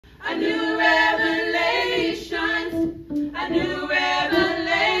a new revelation, a new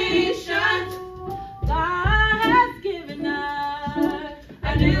revelation. God has given us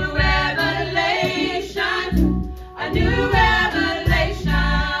a new revelation, a new revelation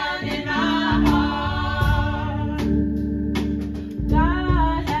in our heart.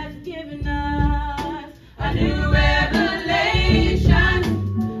 God has given us a new revelation,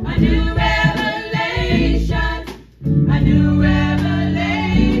 a new revelation, a new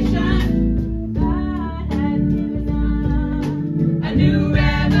revelation. God has given us a new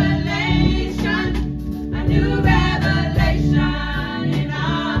revelation, a new revelation in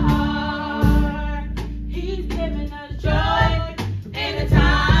our heart. He's given us joy in a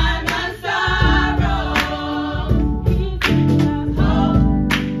time of sorrow. He's given us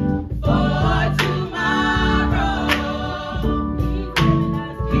hope for tomorrow. He's given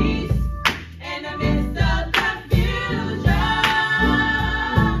us peace in the midst of confusion.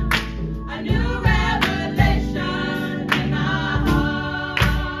 A new revelation in our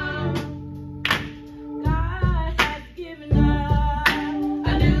heart. God has given us a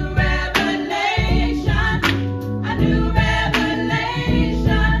new revelation, a new revelation,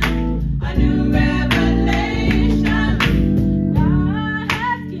 a new revelation. God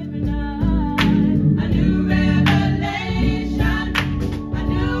has given us a new revelation, a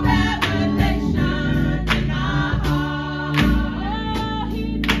new revelation in our heart.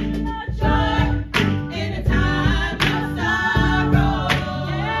 He's given us joy in a time of sorrow.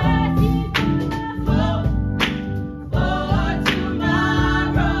 Yes, He's given us hope for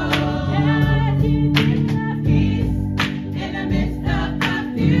tomorrow. Yes, He's given us peace in the midst of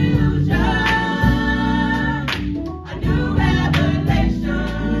confusion. A new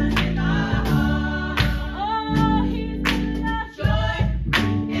revelation in our heart. Oh, He's given us joy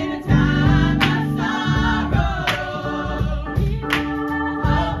in a time of sorrow. He's given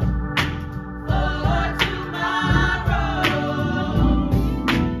us hope for tomorrow.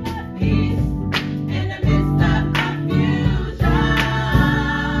 Peace in the midst of confusion.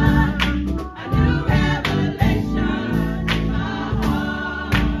 A new revelation in our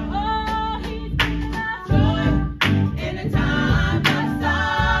heart. Oh, He's given us joy in a time of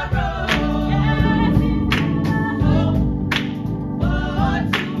sorrow. Yes, He's given us hope for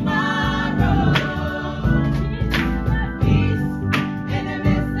tomorrow. He's given us peace in the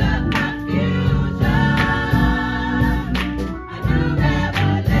midst of confusion. A new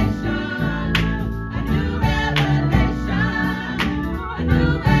revelation, a new revelation,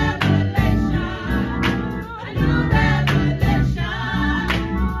 a new revelation, a new revelation,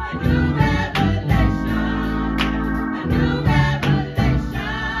 a new revelation, a new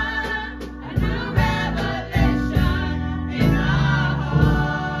revelation, a new revelation in our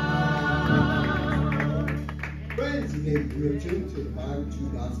heart. Friends, you may be tuned to the Bible True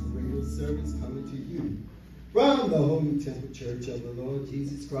Gospel Radio service coming to you from the Holy Temple Church of the Lord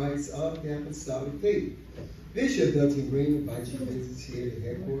Jesus Christ of the Apostolic Faith. Bishop Belton Green invites you to visit here at the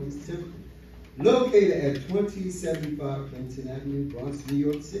headquarters temple, located at 2075 Clinton Avenue, Bronx, New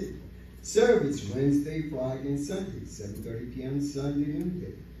York City. Service Wednesday, Friday, and Sunday, 7:30 p.m. Sunday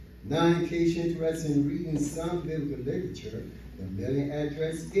noonday. Now, in case you're interested in reading some biblical literature, the mailing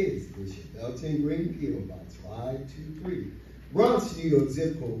address is Bishop Belton Green, P.O. Box 523, Bronx, New York,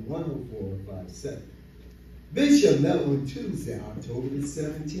 zip code 10457. Bishop met on Tuesday, October the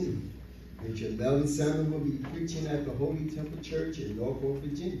 17th. Bishop Melvin Salmon will be preaching at the Holy Temple Church in Norfolk,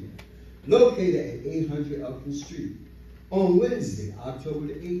 Virginia, located at 800 Upton Street. On Wednesday, October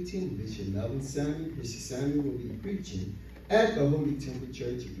the 18th, Bishop Melvin Salmon will be preaching at the Holy Temple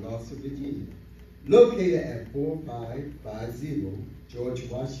Church in Gloucester, Virginia, located at 4550 George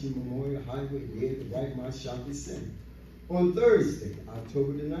Washington Memorial Highway near the Whitemount Shopping Center. On Thursday,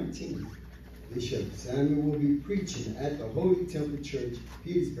 October the 19th, Bishop Samuel will be preaching at the Holy Temple Church,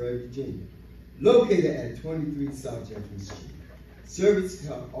 Petersburg, Virginia, located at 23 South Jefferson Street. Service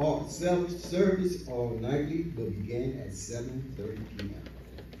all nightly will begin at 7:30 p.m.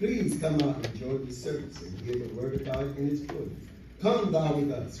 Please come out and enjoy the service and hear the word of God in its fullness. Come thou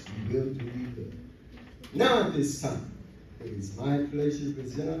with us, we will do you good. Now at this time, it is my pleasure to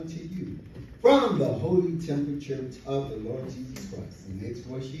present unto you from the Holy Temple Church of the Lord Jesus Christ. The next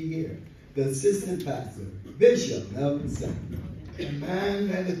voice you hear, the assistant pastor, Bishop Melvin Salmon. Amen.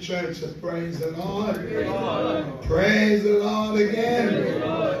 And the church said, praise the Lord. Praise the Lord again.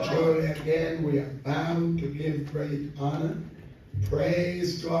 Truly again, we are bound to give great honor,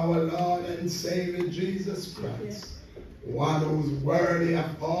 praise to our Lord and Savior Jesus Christ, one who's worthy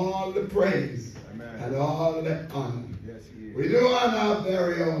of all the praise and all the honor. We do honor our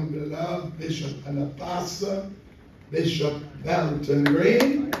very own beloved Bishop and Apostle, Bishop Belton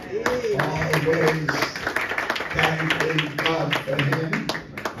Green. always thanking God for him.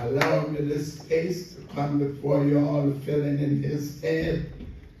 Allow me this space to come before you all, filling in his head,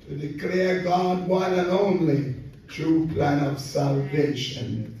 to declare God one and only true plan of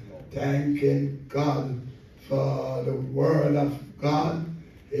salvation. Thanking God for the word of God.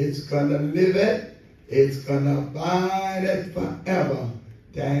 It's going to live it. It's going to abide it forever.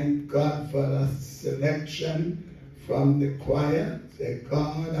 Thank God for the selection from the choir that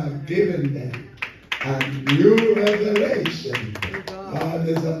God has given them a new revelation. God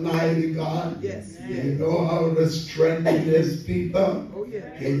is a mighty God. Yes. He knows how to strengthen his people. Oh,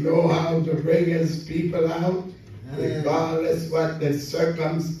 yeah. He knows how to bring his people out, regardless what the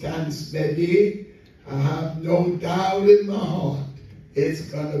circumstance may be. I have no doubt in my heart it's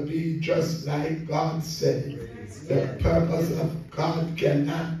going to be just like God said. The purpose of God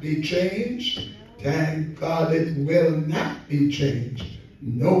cannot be changed. Thank God it will not be changed.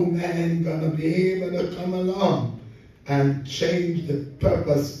 No man going to be able to come along and change the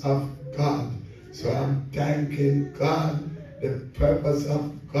purpose of God. So I'm thanking God. The purpose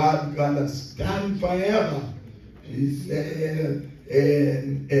of God going to stand forever. He said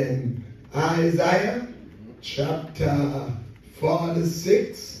in Isaiah chapter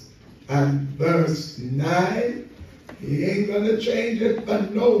 46 and verse 9, he ain't going to change it for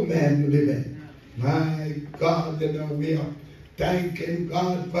no man living. My God, you know, we are thanking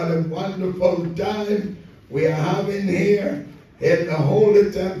God for the wonderful time we are having here in the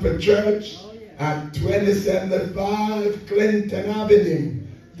Holy Temple Church at 2075 Clinton Avenue.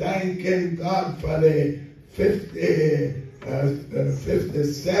 Thanking God for the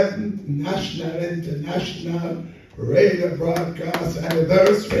 57th National International Radio Broadcast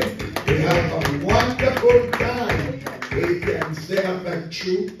Anniversary. We have a wonderful time. We can say of the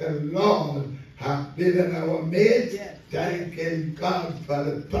truth, the Lord has been in our midst. Thanking God for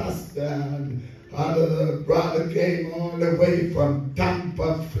the pastor and other brother came all the way from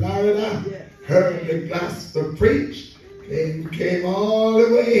Tampa, Florida, heard the gospel preached, came all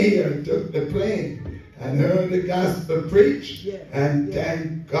the way here, took the plane and heard the gospel preached, and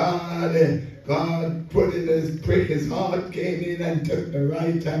thank God, God put in his heart, came in and took the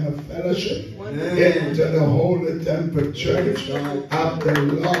right time of fellowship into the Holy Temple Church of the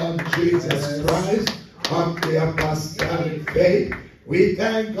Lord Jesus Christ, of the apostolic faith. We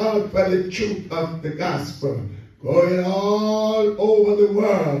thank God for the truth of the gospel going all over the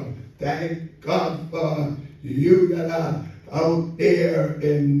world. Thank God for you that are out there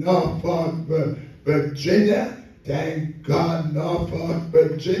in Norfolk, Virginia. Thank God, Norfolk,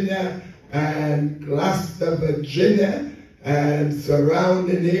 Virginia, and Gloucester, Virginia, and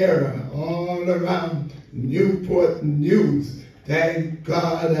surrounding area, all around Newport News. Thank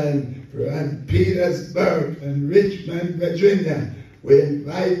God, and Petersburg and Richmond, Virginia. We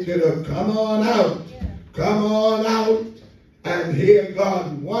invite you to come on out and hear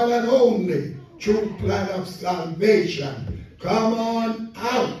God, one and only true plan of salvation. Come on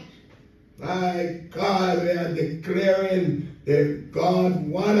out. My God, we are declaring the God,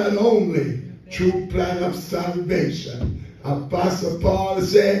 one and only true plan of salvation. Apostle Paul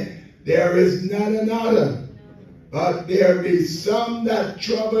said, there is not another, but there be some that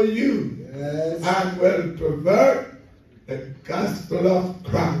trouble you and will pervert the gospel of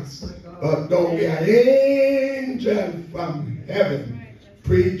Christ. But though we are angels from heaven,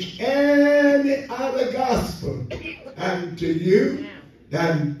 preach any other gospel unto you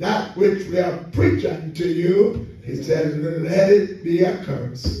than that which we are preaching to you, he said, let it be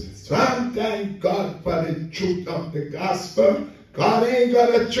accursed. So I thank God for the truth of the gospel. God ain't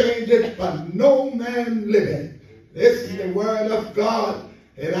going to change it for no man living. This is the word of God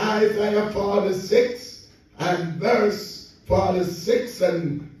in Isaiah 46 and verse 46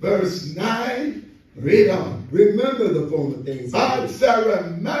 and verse 9. Read on. Remember the former things. God said,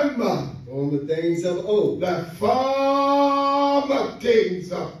 remember Former things of old. the former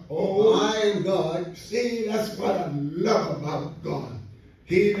things of old. I am God. See, that's what I love about God.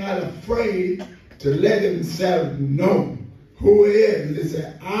 He's not afraid to let himself know who he is. He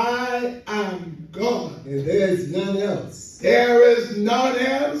said, I am God. And there is none else. There is none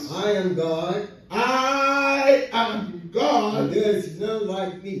else. I am God. I am And God. there is none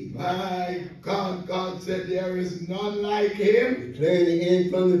like me. My God, God said there is none like him. Declaring the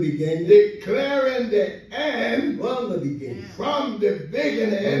end from the beginning. Declaring the end From the beginning. from the From beginning,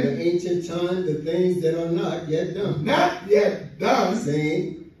 the ancient time, the things that are not yet done. not yet done,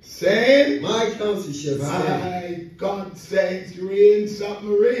 Saying, saying, my counsel shall stand. my God says, read something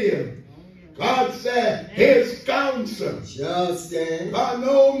real. God said, his counsel. Shall stand. But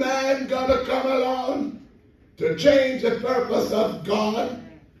no man gonna come along to change the purpose of God.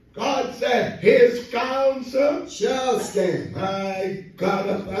 God God said his counsel shall stand. My God,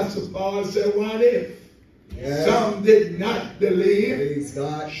 Apostle Paul said, what if Yes. some did not believe? Praise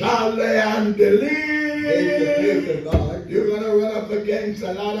God. Shall they Faith unbelieve? of God. You're going to run up against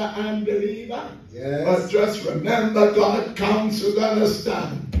a lot of unbelievers. But Yes. just remember, God counsel gonna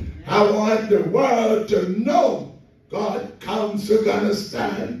stand. I want the world to know God counsel gonna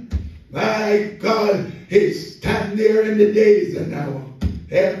stand. My God, he stand there in the days and hour.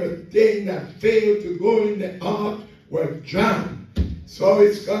 Everything that failed to go in the ark will drown. So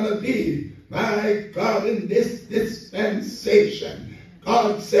it's gonna be, my God, in this dispensation.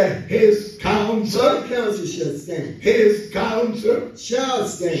 God said his counsel, My counsel shall stand. his counsel Shall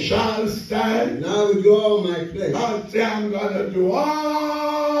stand. shall stand. And I will do all my pleasure. God say I'm gonna do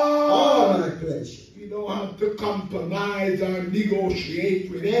All my pleasure. You don't have to compromise or negotiate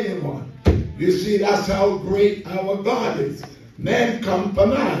with anyone. You see, that's how great our God is. Men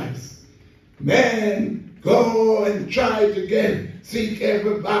compromise. Men go and try to seek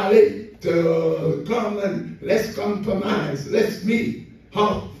everybody to come and let's compromise. Let's meet.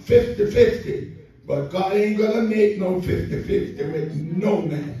 50-50. But God ain't gonna make no 50-50 with no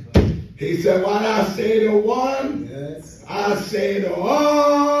man. He said, what I say to one, Yes. I say to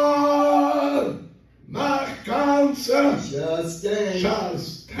all, my counsel Shall stand. shall And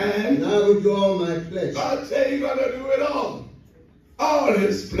stand. I will do all my pleasure. God said he's gonna do it all. All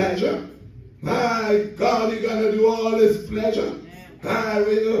his pleasure. My God, he's gonna do all his pleasure.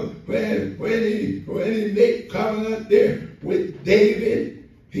 When he made covenant there with David,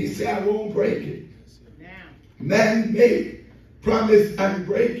 he said, I won't break it. Man made promise and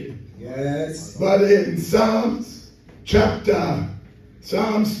break it. Yes. But in Psalms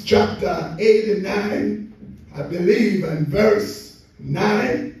chapter 89, I believe, and verse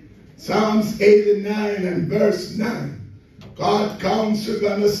 9, Psalms 89 and verse 9, God counsel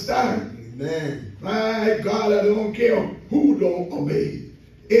gonna stand. Amen. My God, I don't care who don't obey.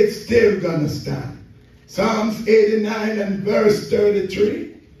 It's still gonna stand. Psalms 89 and verse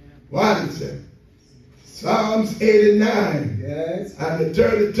 33. What is it? Psalms 89 Yes. and the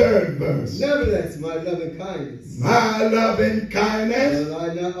 33rd verse. Nevertheless, my loving kindness My loving kindness. will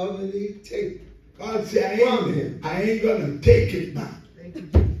I not utterly take. God said, From him. I ain't gonna take it back.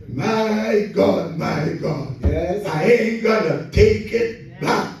 My God, my God. Yes. I ain't gonna take it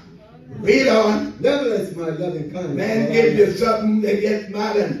back. Read on. Nevertheless, my loving kindness. Man will I give you not- something, they get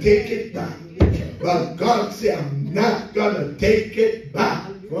mad and take it back. But God said, I'm not gonna take it back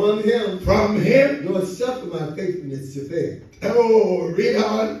From him, from him. nor suffer my faithfulness to fail. Oh, read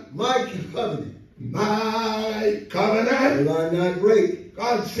on. My covenant My covenant. will I not break,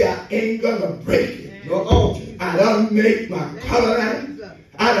 God said, I ain't gonna break it. nor alter. I don't make my covenant.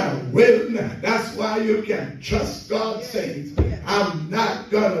 And I will not. That's why you can trust God says, I'm not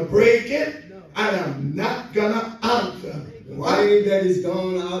gonna break it, and I'm not gonna alter. The What? wine that is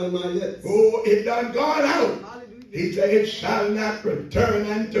gone out of my lips. Oh, it done gone out. He said, it shall not return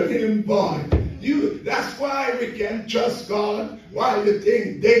unto him void. That's why we can trust God. Why you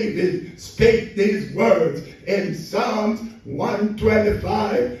think David spake these words in Psalms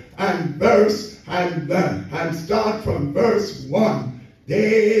 125 and start from verse 1.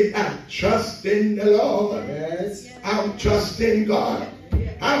 They that trust in the Lord. Yes. I'm trusting God.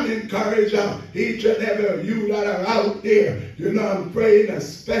 I'm encouraging each and every of you that are out there. You know, I'm praying a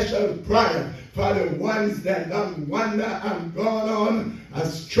special prayer for the ones that don't wander and gone on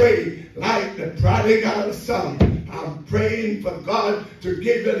astray like the prodigal son. I'm praying for God to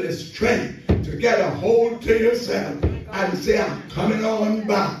give you the strength to get a hold to yourself and say, I'm coming on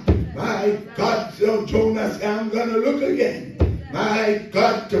back. My God, so Jonah said, I'm going to look again. My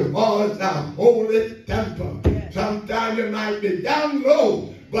God, towards the holy temple. Sometimes you might be down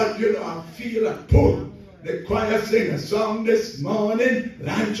low, but you know, I feel a pull. The choir sing a song this morning,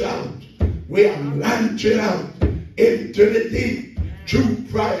 launch out. We are launching out into the deep through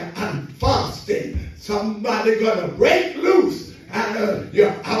prayer and fasting. Somebody gonna break loose, and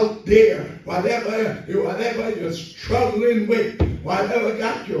you're out there. Whatever you're struggling with, whatever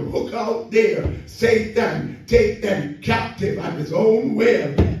got your hook out there, Satan take them captive at his own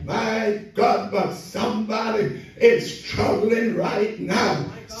will. My God, but somebody is struggling right now.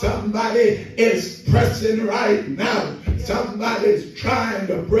 Somebody is pressing right now. Somebody is trying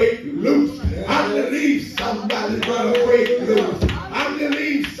to break loose. I believe somebody's gonna break loose. I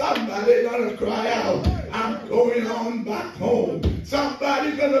believe somebody's gonna cry out, I'm going on back home.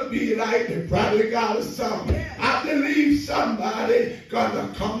 Somebody's gonna be like the prodigal son. I believe somebody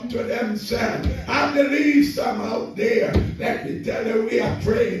gonna come to themselves. I believe some out there. Let me tell you, we are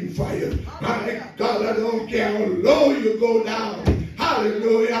praying for you. My God, I don't care how low you go down.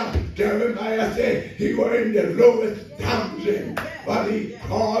 Hallelujah. Jeremiah said he was in the lowest dungeon, but he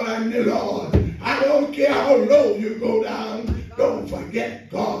called on the Lord. I don't care how low you go down, don't forget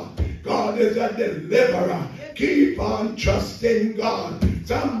God. God is a deliverer. Keep on trusting God.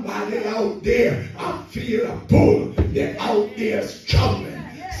 Somebody out there, I feel a pull. They're out there struggling.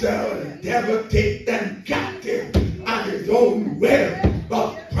 So the devil take them captive at his own will.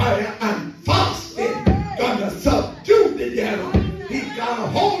 But prayer and fasting gonna subdue the devil. He can't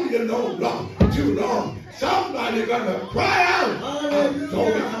hold you too long. Somebody gonna cry out. I'm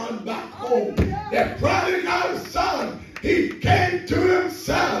going on back home. The prodigal son, he came to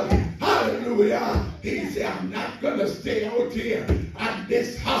himself. Hallelujah. He said, I'm not going to stay out here at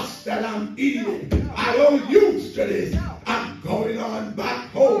this house that I'm eating. I don't used to this. I'm going on back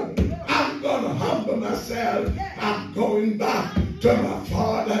home. I'm going to humble myself. I'm going back to my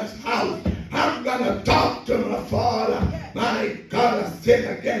father's house. I'm going to talk to my father. My God, I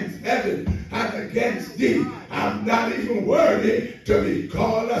sin against heaven and against thee. I'm not even worthy to be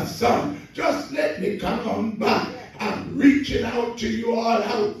called a son. Just let me come on back. I'm reaching out to you all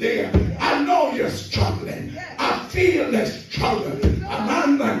out there. I know you're struggling. I feel the struggle. I'm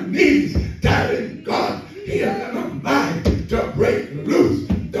on my knees telling God, heal them mind to break loose.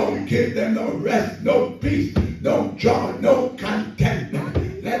 Don't give them no rest, no peace, no joy, no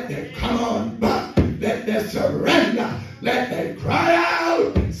contentment. Let them come on back. Let them surrender. Let them cry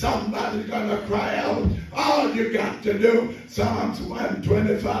out. Somebody's gonna cry out. All you got to do, Psalms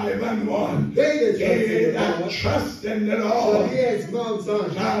 125 and 1. They that trust in the Lord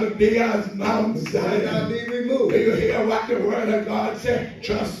shall be as Mount Zion. Be removed. Do you hear what the word of God said?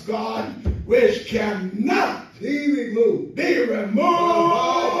 Trust God, which cannot Be removed. be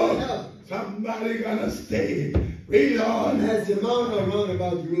removed. Somebody gonna stay. Read on. As the mountain around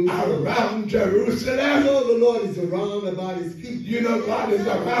about Jerusalem. Around You Jerusalem. know the Lord is around about his people. You know God is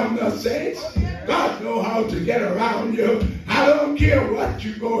around us, saints. God knows how to get around you. I don't care what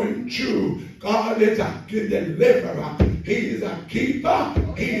you're going through. God is a deliverer. He is a keeper.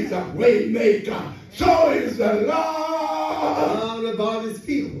 He is a way maker. So is the Lord. Around about his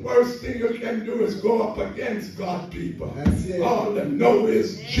people. Worst thing you can do is go up against God's people. That's it. All they know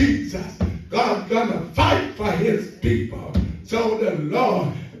is Jesus. God gonna fight for his people. So the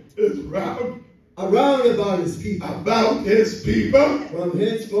Lord is round Around about his people. about his people, From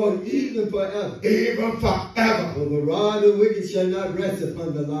henceforth even forever. even forever. For the rod of the wicked shall not rest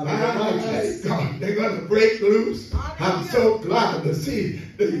upon the lot of the My righteous. God, they're gonna break loose. I'm so glad to see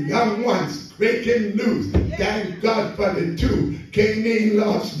the young ones breaking loose. Thank God for the two came in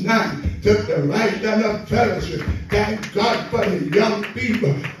last night, took the right hand of fellowship. Thank God for the young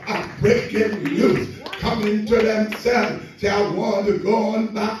people are breaking loose, coming to themselves. Say, I want to go on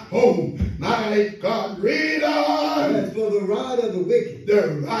back home. My God, read on. As for the rod of the wicked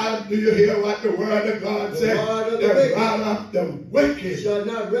The rod, do you hear what the word of God The said? rod of the The wicked. rod of the wicked. shall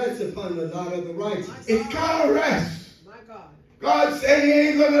not rest upon the lot of the righteous. It can't rest. My God. God said he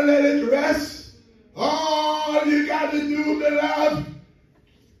ain't going to let it rest. All you got to do, beloved,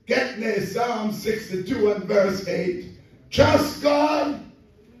 get me Psalm 62 and verse 8. Trust God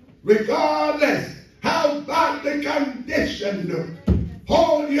regardless how bad the condition look.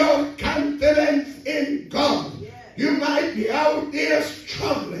 Hold your confidence in God. You might be out there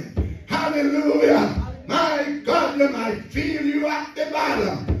struggling. Hallelujah. My God, you might feel you at the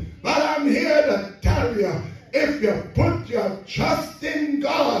bottom. But I'm here to tell you, if you put your trust in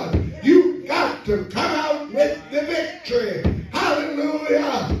God, you got to come out with the victory.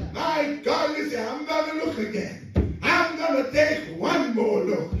 Hallelujah. My God, you say, I'm going to look again. I'm going to take one more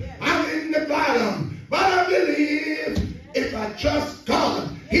look. I'm in the bottom. But I believe if I trust God,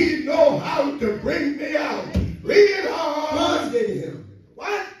 he knows how to bring me out. Read on. Trust in him.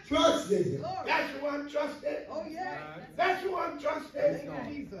 What? Trust in him. That's who I'm trusting. Oh, yeah. That's who I'm trusting.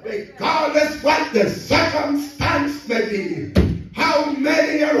 Jesus. Regardless what the circumstance may be, how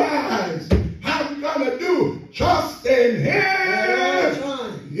many arise, I'm gonna do, trust in At him. all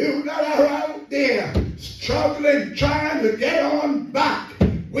times. You that are out there struggling, trying to get on back,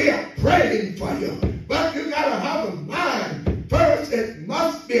 we are praying for you. But you gotta have a mind. First, it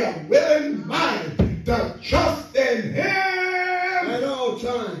must be a willing mind to trust in him. At all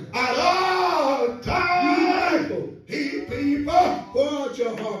times. At all times. People, Pour out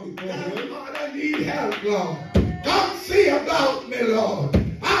your heart before Lord, him. I need help, Lord. Come see about me, Lord.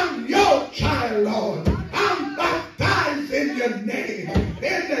 I'm your child, Lord. I'm baptized in your name.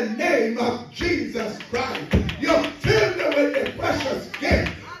 In the name of Jesus Christ. You filled me with the precious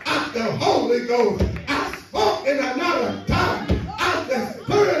gift of the Holy Ghost. I spoke in another tongue of the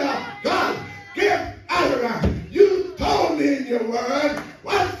Spirit of God. Give utterance. You told me in your word,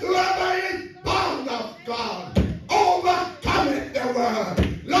 whatsoever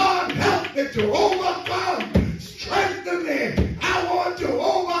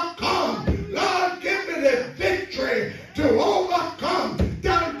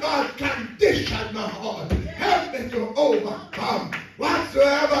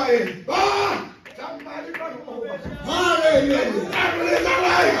is born. Somebody gonna overcome. Hallelujah. The devil is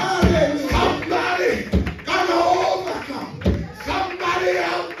alive. Somebody gonna overcome. Somebody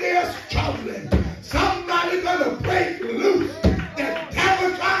out there struggling. Somebody gonna break loose. The devil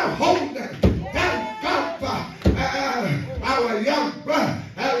trying to hold them. Thank God for our young brother,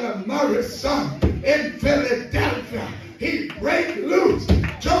 Ellen Murray's son in Philadelphia. He break loose.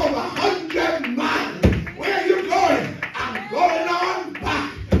 Drove 100 miles. Where are you going? I'm going on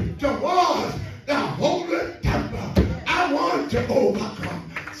back towards the Holy Temple. I want to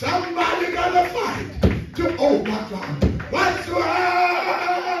overcome. Somebody gonna fight to overcome.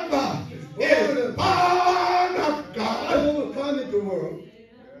 Whatsoever is born of God. Overcoming the world.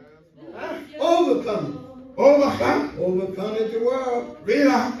 Overcoming. Overcome. Overcoming the world. Read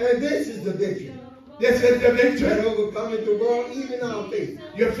on. And this is the victory. This is the And victory. overcoming the world, even our faith.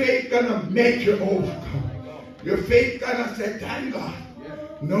 Your faith gonna make you overcome. Your faith gonna say, thank God.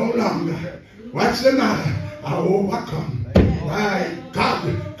 No longer. What's the matter? I overcome. My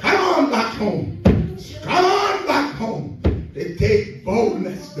God. Come on back home. Come on back home. It takes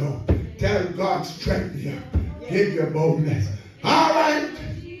boldness though. Tell God strengthen you. Give you boldness. All right.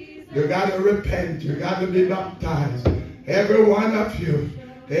 You got to repent. You got to be baptized. Every one of you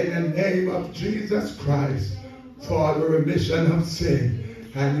in the name of Jesus Christ for the remission of sin.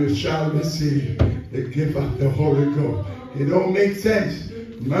 And you shall receive the gift of the Holy Ghost. It don't make sense.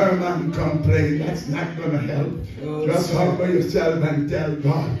 Murmur and complain. That's not going to help. Just humble yourself and tell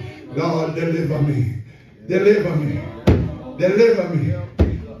God, Lord, deliver me. Deliver me. Deliver me.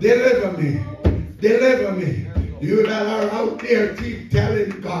 Deliver me. Deliver me. You that are out there, keep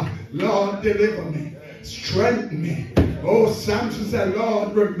telling God, Lord, deliver me. Strengthen me. Oh, Samson said,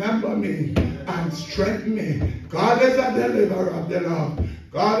 Lord, remember me and strengthen me. God is a deliverer of the Lord.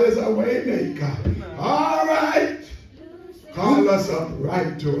 God is a way maker. All right. Call us up,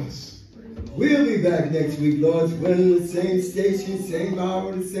 write to us. We'll be back next week, Lord's willing, the same station, same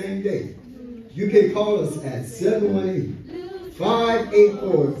hour, the same day. You can call us at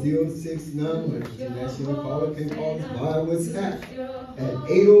 718-584-0691. International caller can call us via WhatsApp at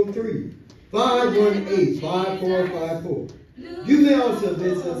 803-518-5454. You may also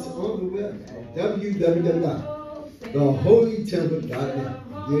visit us on the web at www.theholytemple.net.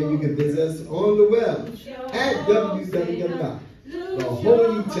 Then you can visit us on the web at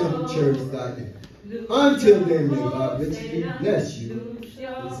www.theholytemplechurch.net. Until then, may God richly bless you.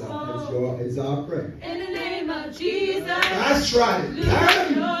 Is our prayer. In the name of Jesus. That's right. Loose your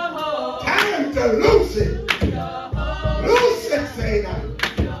Time to loose it. hold. Loose it, Satan.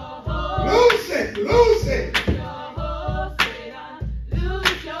 Loose it. Loose it.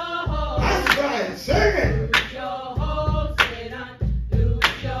 Lose your hold. That's right. Sing it. Lose your hold, Satan.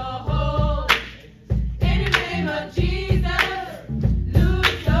 Lose your hold. In the name of Jesus.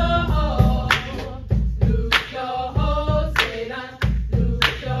 Lose your hold. Lose your hold, Satan.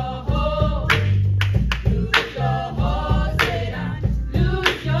 Lose your hold. Lose your hold, Satan.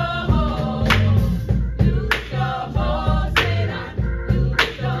 Lose your hold.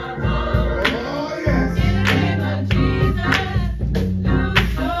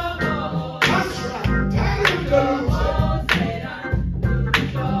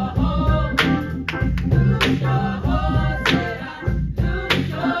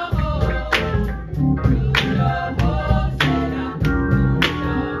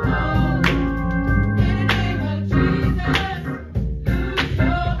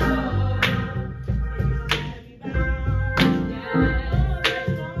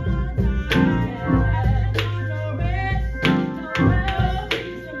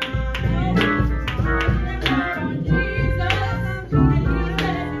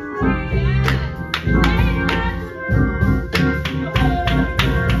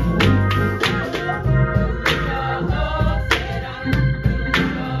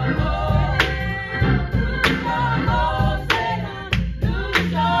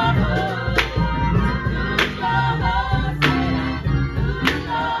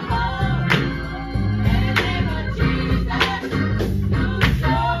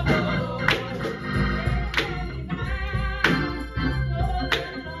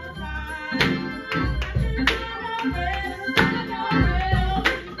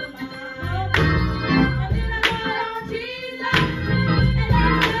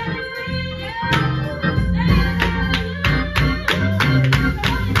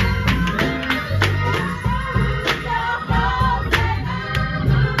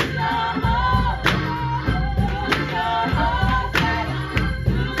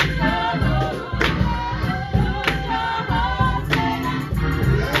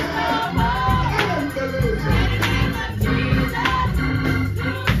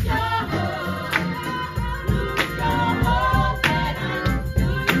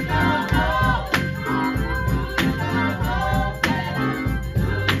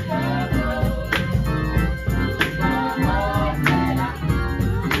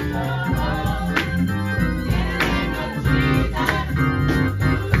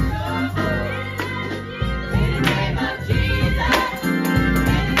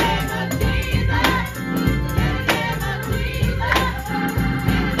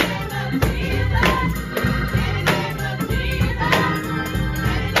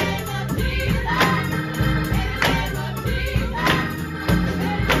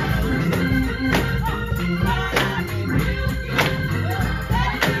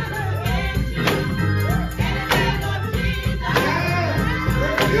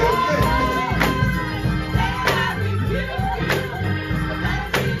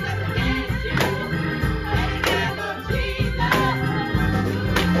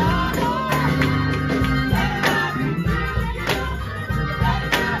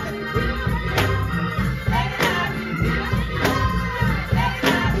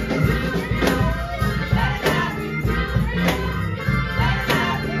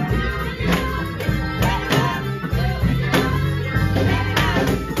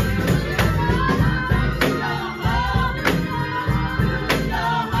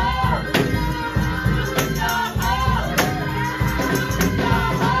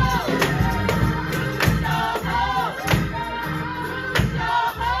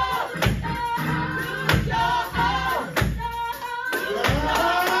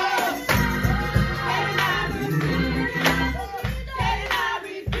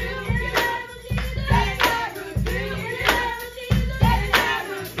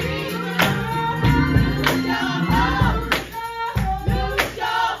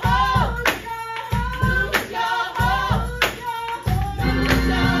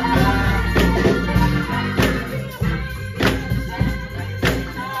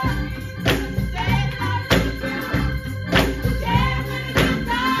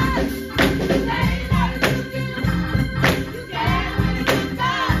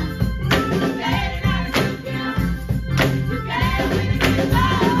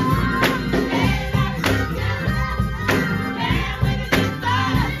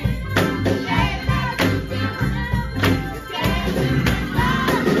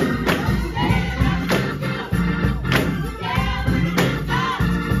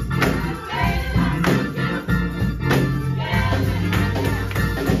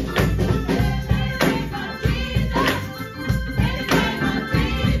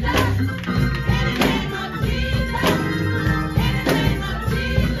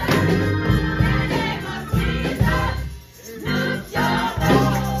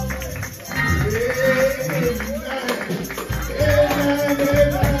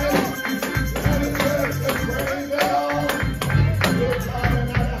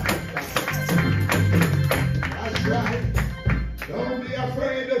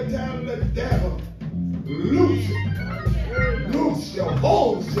 to tell the devil, loose it. Loose your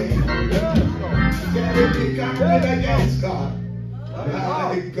hold, Satan. Tell him you can't win against God.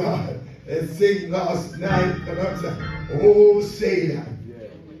 My God. And sing last night, and I said, oh,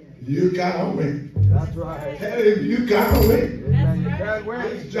 Satan, you can't win. That's right. Tell him you can't win. Amen. You can't win.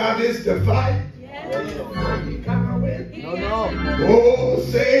 His job is to fight. You can't win. No, no. Oh,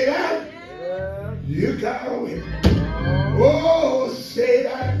 Satan, Yeah. you can't win. Oh,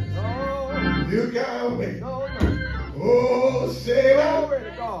 Satan, No. you can't win. No, no. Oh, Satan, Glory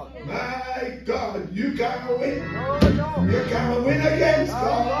to God. my God, you can't win. No, no. You can't win against All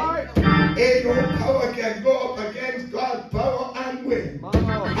God. right. Ain't no power can go up against God's power and win. My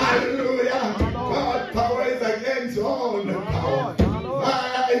Lord. Hallelujah. God's power is against all the power.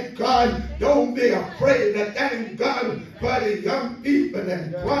 My God, don't be afraid. And thank God for the young people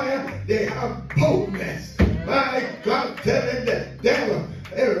and choir. They have boldness. My God, telling the devil,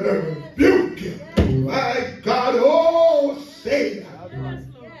 rebuke him. My God, oh, Satan,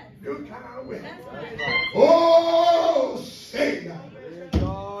 you can't win. Oh, Satan, Praise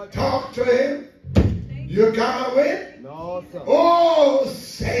God. talk to him. You can't win. No, sir. Oh,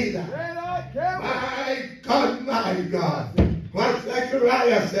 Satan. Say that, Kevin. My God, my God. What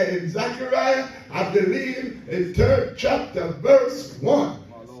Zechariah said in Zechariah, I believe in 3rd chapter, verse 1.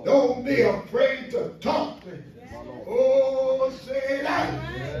 Don't be afraid to talk to him. Oh, say that.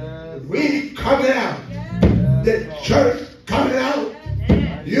 Yes. We coming out. The church coming out.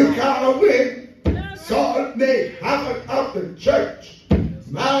 You gotta win. Saul made havoc of the church.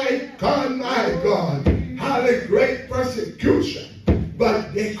 My God, had a great persecution,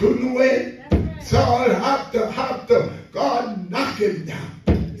 but they couldn't win. Saul had to God knock him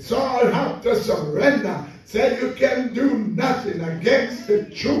down. Saul had to surrender. Said you can do nothing against the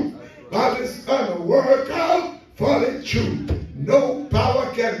truth. God is gonna work out for the truth. No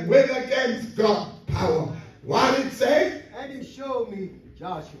power can win against God's power. What did it say? And he showed me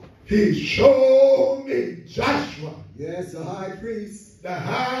Joshua. He showed me Joshua, Yes, the high priest, the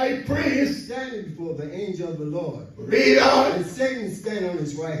high priest. standing before the angel of the Lord. Read on. And Satan stand on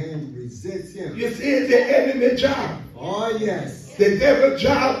his right hand to resist him. You see the enemy job. Oh, yes. The devil's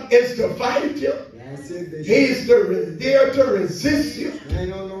job is to fight you. That's it. They He's there to resist you.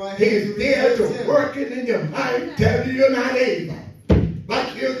 stand on the right hand He's there to resist him. work it in your mind, tell you you're not able.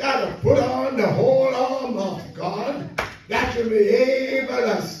 But you gotta put on the whole arm of God that you'll be able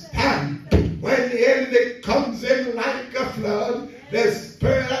to stand. When the enemy comes in like a flood, the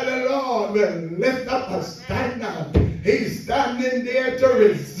Spirit of the Lord will lift up a standard. He's standing there to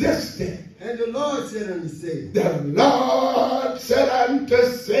resist him. And the Lord said unto Satan, The Lord said unto The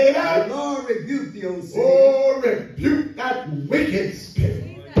Satan, Lord rebuked thee, O Satan. oh, rebuke that wicked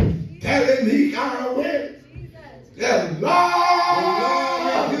spirit. Tell him he can't win. The The Lord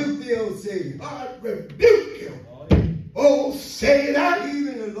Lord, rebuked thee, O Satan. God rebuke you. Oh, Satan,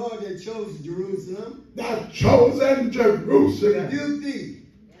 Even the Lord that chose Jerusalem that chosen Jerusalem. rebuked thee.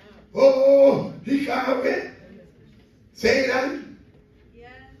 Oh, he can't win. Satan,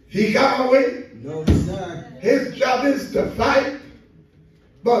 he can't win. No, sir. His job is to fight.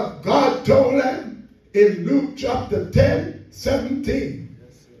 But God told him in Luke chapter 10, 17,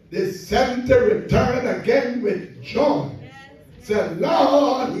 the same to return again with joy. Said,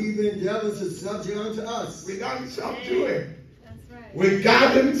 Lord, Even devils are subject unto us. we done subdue him. We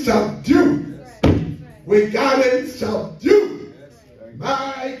got him subdued. We got him subdued.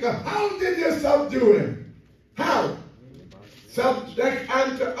 My God, how did you subdue him? How? Subject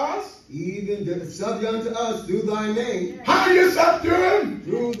unto us? Even the subject unto us through thy name. How you subdue him?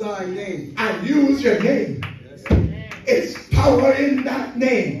 Through thy name. And use your name. It's power in that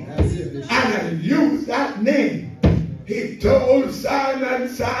name. That's it. Bishop. And I use that name. He told Simon,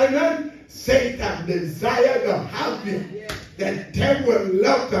 Simon, Satan desired to have you. The devil would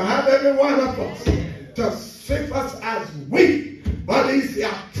love to have every one of us to sift us as wheat. But he said,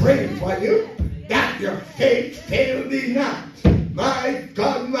 I pray for you that your faith fail thee not. My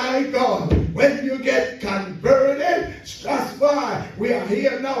God, when you get converted, that's why we are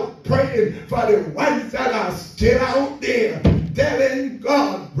here now praying for the ones that are still out there. Telling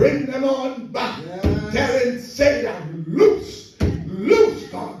God, bring them on back. Yes. Telling Satan, loose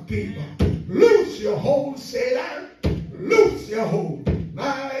God people. Loose your hold, Satan. Loose your hold.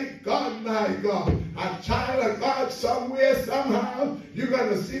 My God. A child of God somewhere, somehow, you're going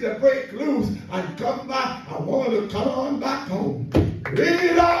to see the break loose and come back. I want to come on back home.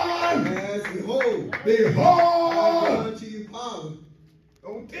 Read on. As behold, I Behold. give unto you power.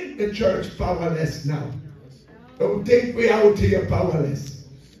 Don't think the church powerless now. Don't think we out here powerless.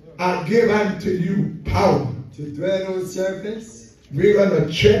 I give unto you power To tread on serpents We're going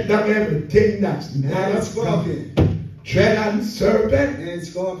to tread down everything that's not And of God. scorpion. Tread on serpent And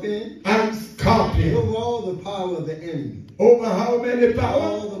scorpion. and scorpion. Over all the power of the enemy. Over how many power?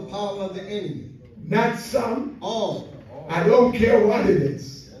 All the power of the enemy. Not some. All. I don't care what it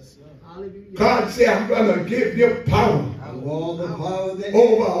is. God said, I'm going to give you power Over all the power of the over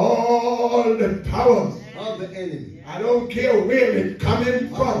enemy. all the powers. Of the enemy. I don't care where it's coming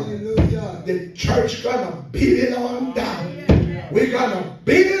from. Hallelujah. The church gonna beat it on down. We're gonna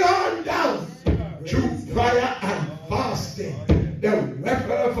beat it on down through prayer and fasting. The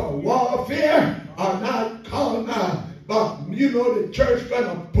weapon of our warfare are not carnal, but you know the church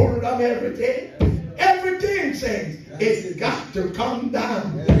gonna pull down everything. Everything, saints, it's got to come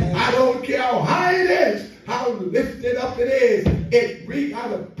down. I don't care how high it is, how lifted up it is. We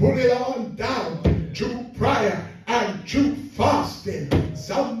gotta pull it on down through prayer and through fasting.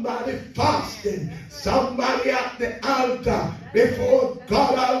 Somebody fasting, somebody at the altar before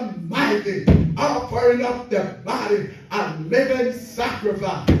God Almighty, offering up their body a living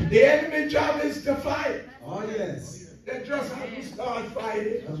sacrifice. The enemy job is to fight. Oh, yes. They just have to start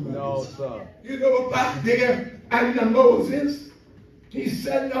fighting. No, sir. You know, back there, and Moses, he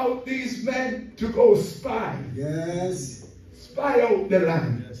sent out these men to go spy. Yes. Spy out the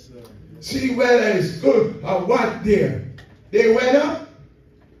land. See whether it's good or what there. They went up.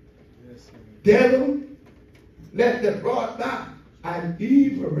 Devil, let them brought back an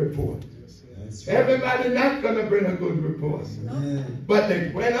evil report. That's right. Everybody not going to bring a good report. Amen. But they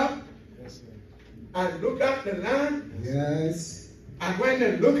went up and looked at the land. Yes. And when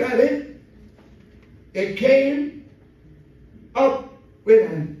they look at it, it came up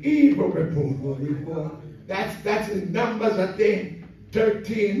with an evil report. Evil report. That's in Numbers, I think,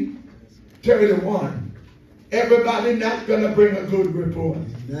 13:31. Everybody not going to bring a good report.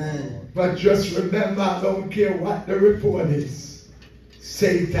 Amen. But just remember, I don't care what the report is.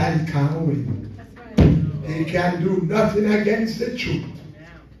 Satan can't win. He can do nothing against the truth,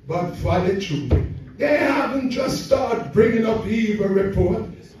 but for the truth. They haven't just started bringing up evil report.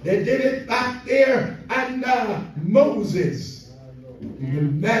 They did it back there, and Moses, the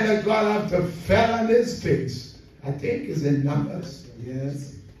man of God, after fell on his face. I think it's in Numbers.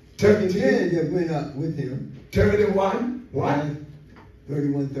 Yes. The 13, men that went up with him. 31, what?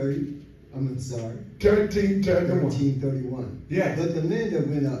 31:30. I'm sorry. 13:31. 13:31. Yes. But the men that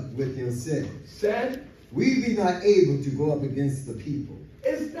went up with him said, Said, "We be not able to go up against the people."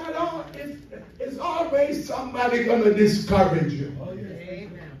 it's not all, it's always somebody gonna discourage you.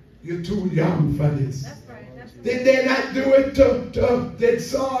 You're too young for this. Did they not do it did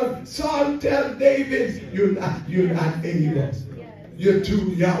Saul tell David, you're not able. You're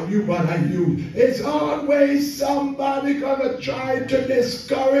too young, you what are you? It's always somebody gonna try to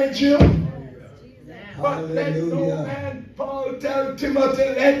discourage you. But let no Hallelujah. man, Paul tell Timothy,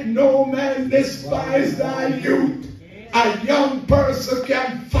 let no man despise thy youth. A young person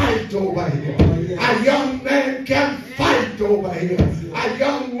can fight over here. A young man can fight over here. A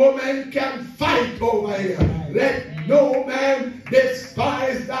young woman can fight over here. Let no man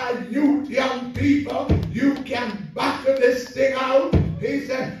despise thy youth, young people. You can battle this thing out. He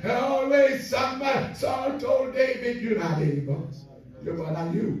said, always somebody. Saul told David, you're not able. You're what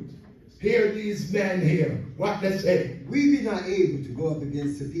are you? Hear these men here. What they say. We be not able to go up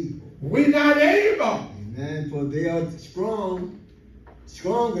against the people. We're not able. Amen. For they are strong,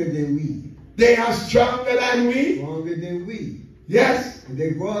 stronger than we. They are stronger than we. Stronger than we. Yes. And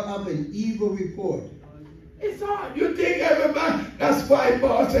they brought up an evil report. It's hard. You think everybody. That's why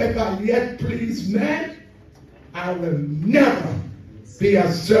Paul said, if I yet please men, I will never be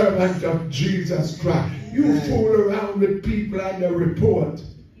a servant of Jesus Christ. You fool around with people and the report.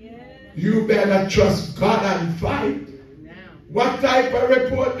 You better trust God and fight. What type of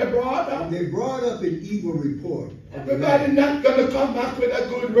report they brought up? They brought up an evil report. Everybody not going to come back with a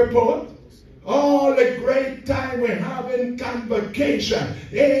good report. All the great time we're having convocation.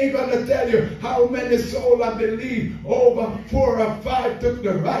 They ain't going to tell you how many souls I believe over 4 or 5 took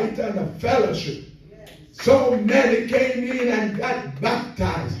the right and the fellowship. So many came in and got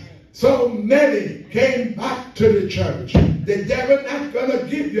baptized. So many came back to the church. The devil not going to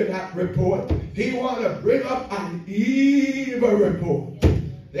give you that report. He want to bring up an evil report.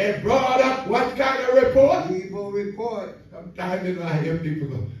 They brought up what kind of report? Evil report. Sometimes you know, I hear people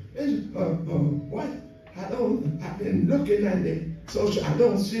go, what? I've been looking at the social, I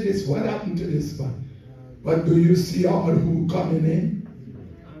don't see this. What happened to this one? But do you see all who coming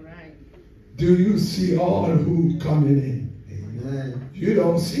in? All right. Do you see all who coming in? Amen. You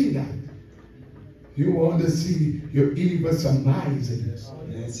don't see that. You want to see your evil surmising.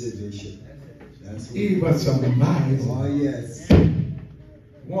 That's it, Bishop. That's what Evil surmising. Oh, yes.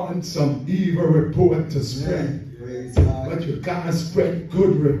 want some evil report to spread. Praise God. But you can't spread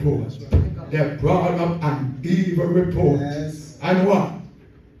good reports. They brought up an evil report. Yes. And what?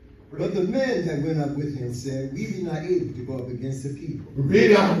 But the men that went up with him said, we be not able to go up against the people.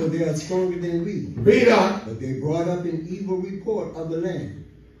 Read on. For they are stronger than we. Read on. But they brought up an evil report of the land.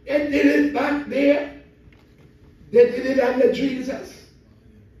 They did it back there. They did it under Jesus.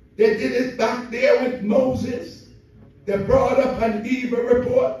 They did it back there with Moses. They brought up an evil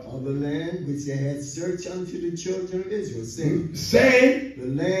report. Of the land which they had searched unto the children of Israel, saying, Saying,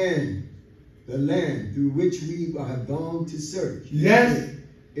 the land through which we have gone to search. yes,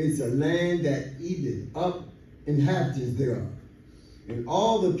 It's a land that eateth up inhabitants thereof. And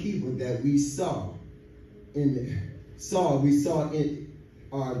all the people that we saw in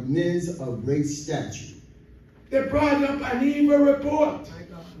are men of great stature. they brought up an evil report.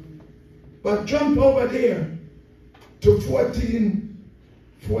 But jump over there to 14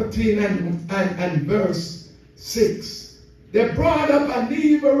 and verse 6. They brought up an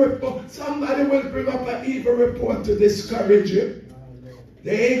evil report. Somebody will bring up an evil report to discourage you.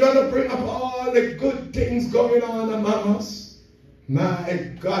 They ain't going to bring up all the good things going on among us.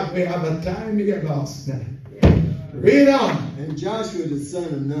 My God, we have a time here last night. Read on. And Joshua the son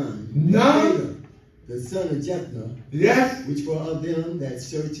of Nun, Nun, the son of Jephthah, yes, which were of them that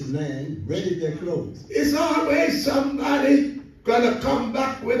searched the land, rented their clothes. it's always somebody going to come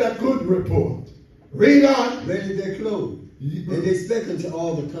back with a good report. Read on. Rented their clothes. And they spake unto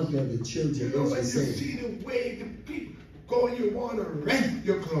all the company of the children of You know, when Israel, you saying, see the way the people go, you want to rent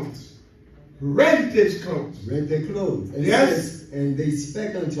your clothes. Rent his clothes. rent their clothes. And Yes. and they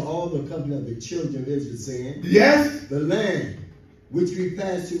spake unto all the company of the children of Israel, saying, Yes, the land which we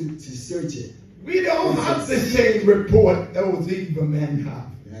passed to search it. we don't have the same report those evil men have.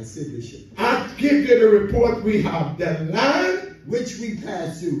 That's it, Bishop. I'll give you the report we have. The land Which we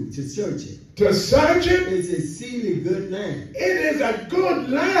passed to search it. to search it, It's exceedingly good land. it is a good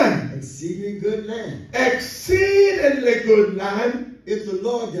land. Exceedingly good land. Exceedingly good land. If the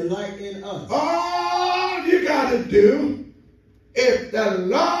Lord delight in us. All you got to do, if the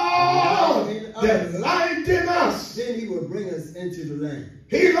Lord delight in us, Then he will bring us into the land.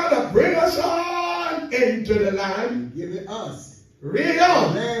 He's going to bring us on into the land. Give it us. Read A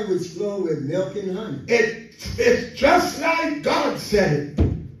on. land which flow with milk and honey. It's just like God said it,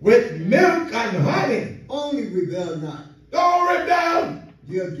 with milk and honey. Only rebel not. Don't rebel.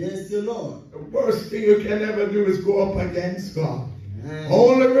 You're against the Lord. The worst thing you can ever do is go up against God. And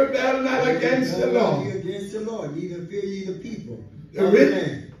Only rebel not against the Lord. You're against the Lord. Neither fear ye the people. of the Read,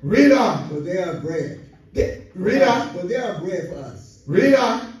 land. read on. For they are bread. Read on. For they are bread for us. Read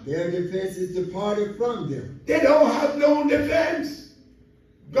on. Their defense is departed from them. They don't have no defense.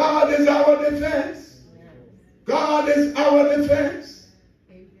 God is our defense. God is our defense.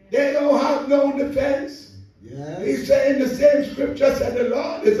 They don't have no defense. Yes. He's saying the same scripture said the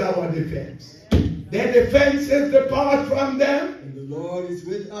Lord is our defense. Their defense is depart from them. And the Lord is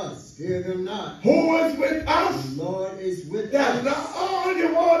with us. Fear them not. Who is with us? The Lord is with That's not us. all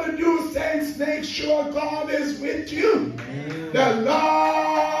you want to do, saints. Make sure God is with you. Amen. The The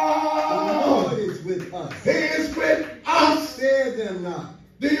Lord Lord, is with us. He is with us. Fear them not.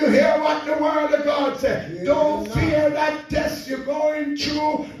 Do you hear what the word of God said? Fear Don't them not. fear that test you're going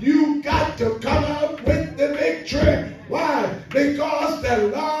through. You got to come out with the victory. Why? Because the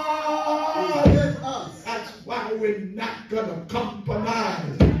Is Lord. with us. That's why we're not going to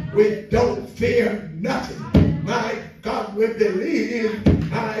compromise. We don't fear nothing. My God, we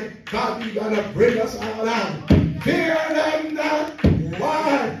believe. My God, He's going to bring us all out. Fear them not.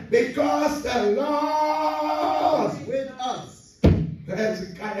 Why? Because the Lord. Is with us. As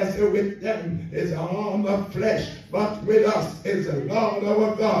Hezekiah said, with them is an arm of flesh, but with us is the Lord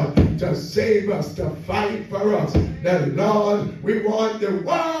our God to save us, to fight for us. The Lord, we want the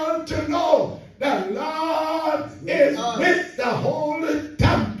world to know the Lord is with the Holy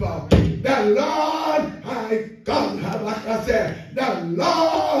Temple. The Lord, my God, like I said, the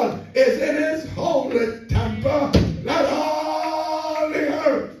Lord is in His Holy Temple. Let all the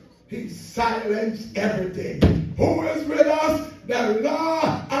earth, He silenced everything. Who is with us? The Lord.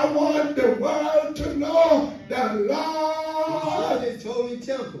 I want the world to know the Lord. His holy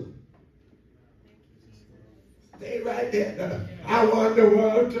temple. Stay right there. I want the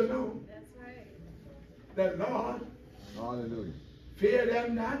world to know the Lord. Hallelujah. Fear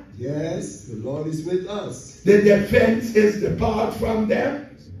them not. Yes, the Lord is with us. The defense is depart from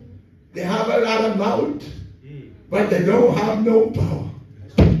them. They have a lot of mouth, but they don't have no power.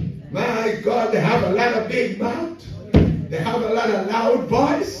 My God, they have a lot of big mouth. They have a lot of loud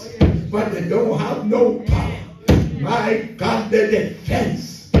voice, but they don't have no power. My God, the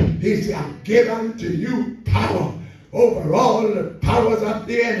defense He said, I've given to you power over all the powers of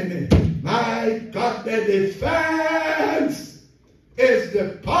the enemy. My God, the defense is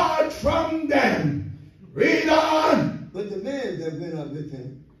depart from them. Read on. But the man that went up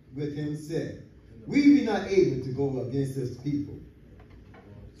with him said, we be not able to go against this people,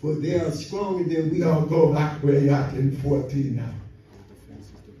 for they are stronger than we. Now go back where you at in 14 now.